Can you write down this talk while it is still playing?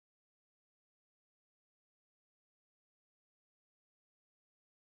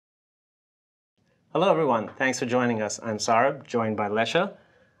Hello, everyone. Thanks for joining us. I'm Saurabh, joined by Lesha,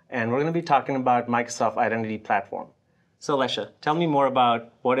 and we're going to be talking about Microsoft Identity Platform. So, Lesha, tell me more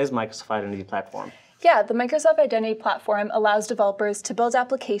about what is Microsoft Identity Platform? Yeah, the Microsoft Identity Platform allows developers to build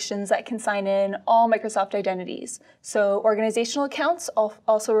applications that can sign in all Microsoft identities. So organizational accounts,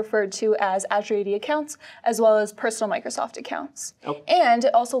 also referred to as Azure AD accounts, as well as personal Microsoft accounts. Oh. And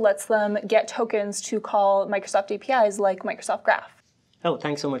it also lets them get tokens to call Microsoft APIs like Microsoft Graph. Oh,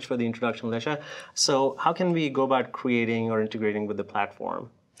 thanks so much for the introduction, Lesha. So how can we go about creating or integrating with the platform?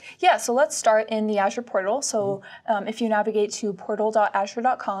 Yeah, so let's start in the Azure portal. So if you navigate to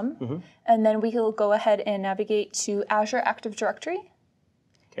portal.azure.com, and then we will go ahead and navigate to Azure Active Directory.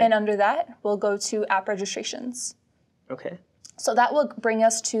 Okay. And under that, we'll go to app registrations. Okay. So that will bring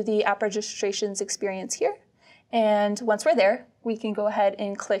us to the app registrations experience here. And once we're there, we can go ahead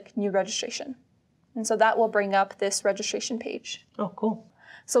and click New Registration. And so that will bring up this registration page. Oh, cool.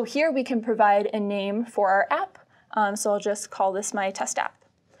 So here we can provide a name for our app. So I'll just call this my test app.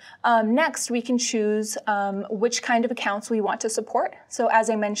 Next, we can choose which kind of accounts we want to support. So as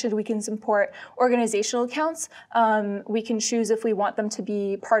I mentioned, we can support organizational accounts. We can choose if we want them to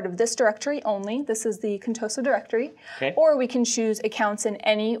be part of this directory only. This is the Contoso directory. Okay. Or we can choose accounts in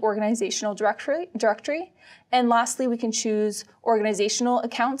any organizational directory. And lastly, we can choose organizational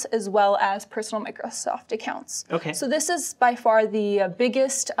accounts as well as personal Microsoft accounts. Okay. So this is by far the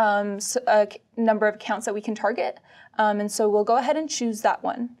biggest number of accounts that we can target. And so we'll go ahead and choose that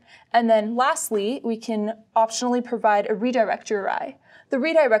one. And then lastly, we can optionally provide a redirect URI. The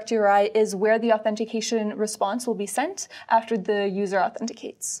redirect URI is where the authentication response will be sent after the user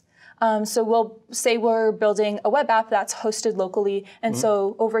authenticates. So we'll say we're building a web app that's hosted locally, and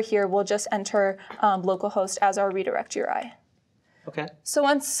so over here we'll just enter localhost as our redirect URI. Okay. So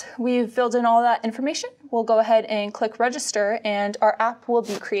once we've filled in all that information, we'll go ahead and click register, and our app will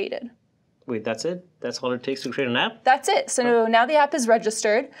be created. Wait, that's it? That's all it takes to create an app? That's it. So now the app is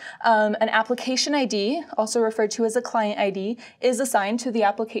registered. An application ID, also referred to as a client ID, is assigned to the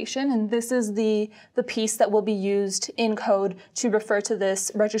application, and this is the piece that will be used in code to refer to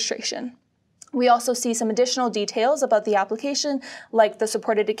this registration. We also see some additional details about the application, like the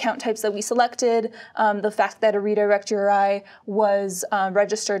supported account types that we selected, the fact that a redirect URI was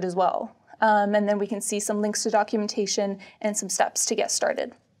registered as well. And then we can see some links to documentation and some steps to get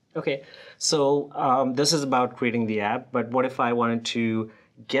started. Okay, so this is about creating the app, but what if I wanted to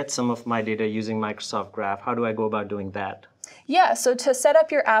get some of my data using Microsoft Graph? How do I go about doing that? Yeah, so to set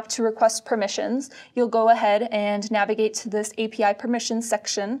up your app to request permissions, you'll go ahead and navigate to this API permissions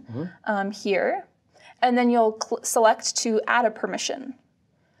section here, and then you'll select to add a permission.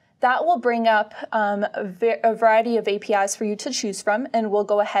 That will bring up a variety of APIs for you to choose from, and we'll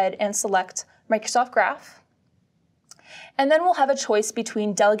go ahead and select Microsoft Graph. And then we'll have a choice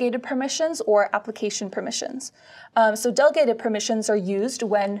between delegated permissions or application permissions. So delegated permissions are used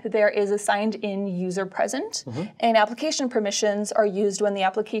when there is a signed-in user present, and application permissions are used when the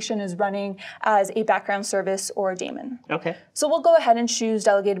application is running as a background service or a daemon. Okay. So we'll go ahead and choose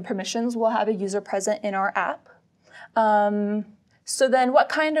delegated permissions. We'll have a user present in our app. So then what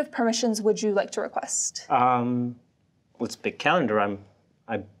kind of permissions would you like to request? Let's pick calendar.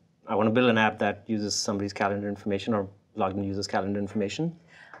 I want to build an app that uses somebody's calendar information or logged in users' calendar information.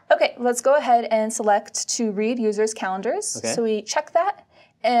 Okay, let's go ahead and select to read users' calendars. Okay. So we check that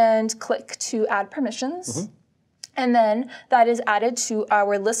and click to add permissions. And then that is added to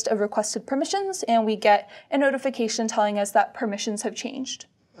our list of requested permissions, and we get a notification telling us that permissions have changed.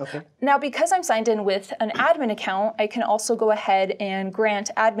 Okay. Now, because I'm signed in with an admin account, I can also go ahead and grant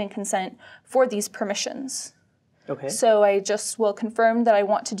admin consent for these permissions. Okay. So I just will confirm that I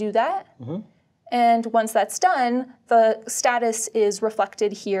want to do that. And once that's done, the status is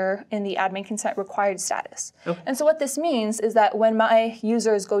reflected here in the admin consent required status. Okay. And so what this means is that when my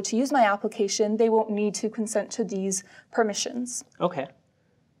users go to use my application, they won't need to consent to these permissions. Okay.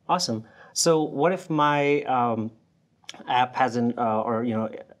 Awesome. So what if my app hasn't,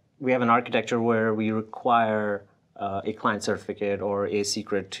 we have an architecture where we require a client certificate or a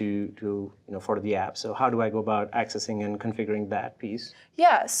secret to for the app. So how do I go about accessing and configuring that piece?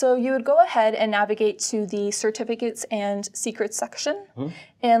 Yeah, so you would go ahead and navigate to the certificates and secrets section.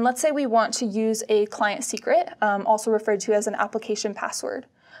 And let's say we want to use a client secret, also referred to as an application password.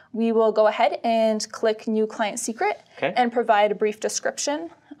 We will go ahead and click New Client Secret and provide a brief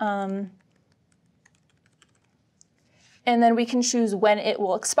description. And then we can choose when it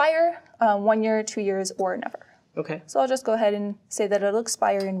will expire, 1 year, 2 years, or never. Okay. So I'll just go ahead and say that it'll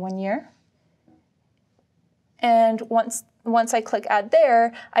expire in 1 year. And once once I click add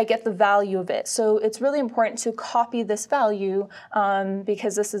there, I get the value of it. So it's really important to copy this value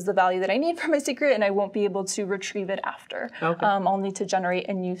because this is the value that I need for my secret, and I won't be able to retrieve it after. Okay. I'll need to generate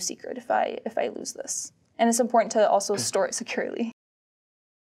a new secret if I lose this. And it's important to also store it securely.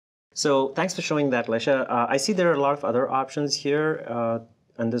 So thanks for showing that, Lesha. I see there are a lot of other options here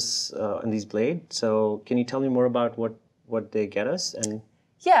in these Blade. So can you tell me more about what they get us? And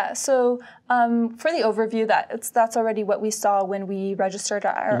yeah, so for the overview, that's already what we saw when we registered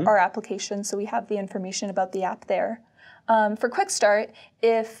our application. So we have the information about the app there. For Quick Start,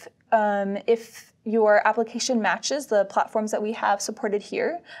 if your application matches the platforms that we have supported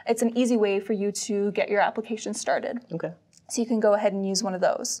here, it's an easy way for you to get your application started. okay. So you can go ahead and use one of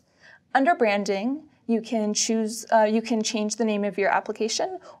those. Under branding, you can choose, you can change the name of your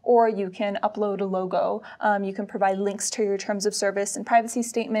application, or you can upload a logo. You can provide links to your terms of service and privacy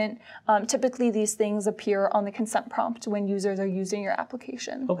statement. Typically, these things appear on the consent prompt when users are using your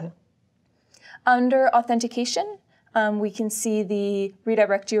application. Okay. Under authentication, we can see the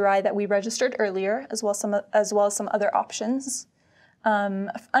redirect URI that we registered earlier, as well as some other options.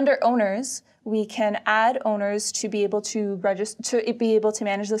 Under owners, we can add owners to be able to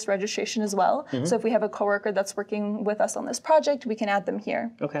manage this registration as well. So if we have a coworker that's working with us on this project, we can add them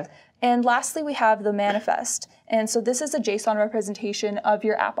here. Okay. And lastly, we have the manifest. And so this is a JSON representation of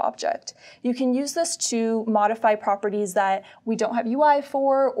your app object. You can use this to modify properties that we don't have UI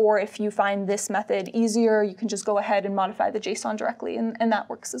for, or if you find this method easier, you can just go ahead and modify the JSON directly, and that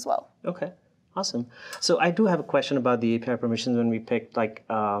works as well. Okay. Awesome. So I do have a question about the API permissions when we picked,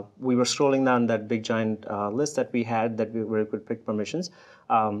 we were scrolling down that big giant list that we had where we could pick permissions.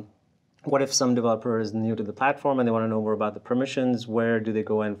 What if some developer is new to the platform and they want to know more about the permissions? Where do they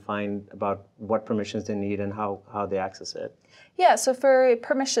go and find about what permissions they need and how they access it? Yeah, so for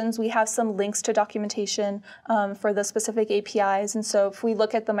permissions, we have some links to documentation for the specific APIs. And so if we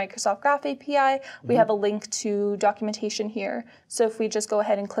look at the Microsoft Graph API, we have a link to documentation here. So if we just go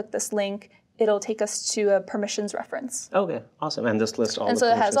ahead and click this link, it'll take us to a permissions reference. Okay, awesome. And this lists all and the so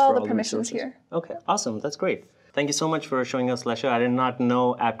permissions. It has all for the permissions here. Okay, awesome. That's great. Thank you so much for showing us, Lesha. I did not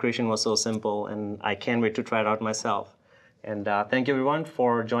know app creation was so simple, and I can't wait to try it out myself. And thank you, everyone,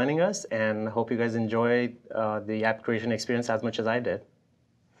 for joining us, and hope you guys enjoyed the app creation experience as much as I did.